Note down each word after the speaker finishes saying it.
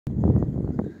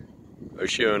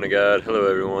Oceanagad. Hello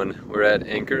everyone. We're at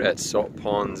anchor at Salt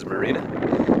Ponds Marina.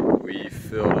 We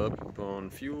filled up on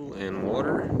fuel and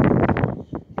water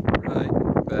right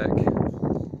back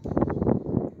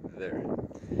there.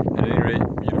 At any rate,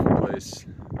 beautiful place.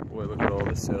 Boy, look at all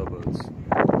the sailboats.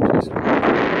 Just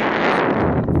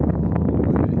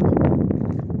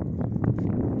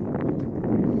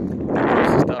good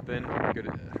place to stop in. Good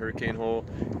hurricane hole.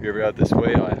 If you're ever out this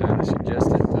way, I highly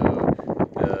suggest it.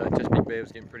 Chesapeake Bay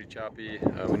was getting pretty choppy.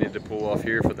 We needed to pull off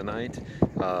here for the night,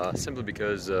 simply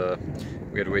because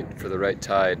we had to wait for the right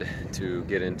tide to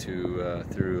get into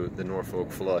through the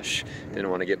Norfolk flush. Didn't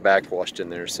want to get backwashed in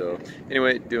there. So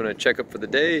anyway, doing a checkup for the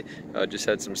day. Just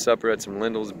had some supper, had some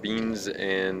lentils, beans,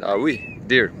 and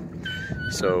deer.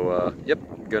 So yep,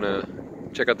 gonna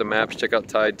check out the maps, check out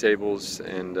tide tables,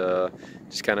 and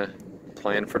just kind of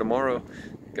plan for tomorrow.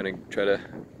 Gonna try to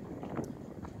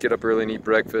get up early and eat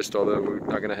breakfast, although we're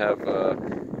not going to have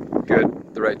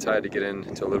the right tide to get in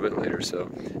until a little bit later. So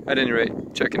at any rate,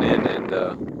 checking in, and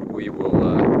we will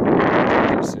talk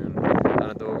to you soon.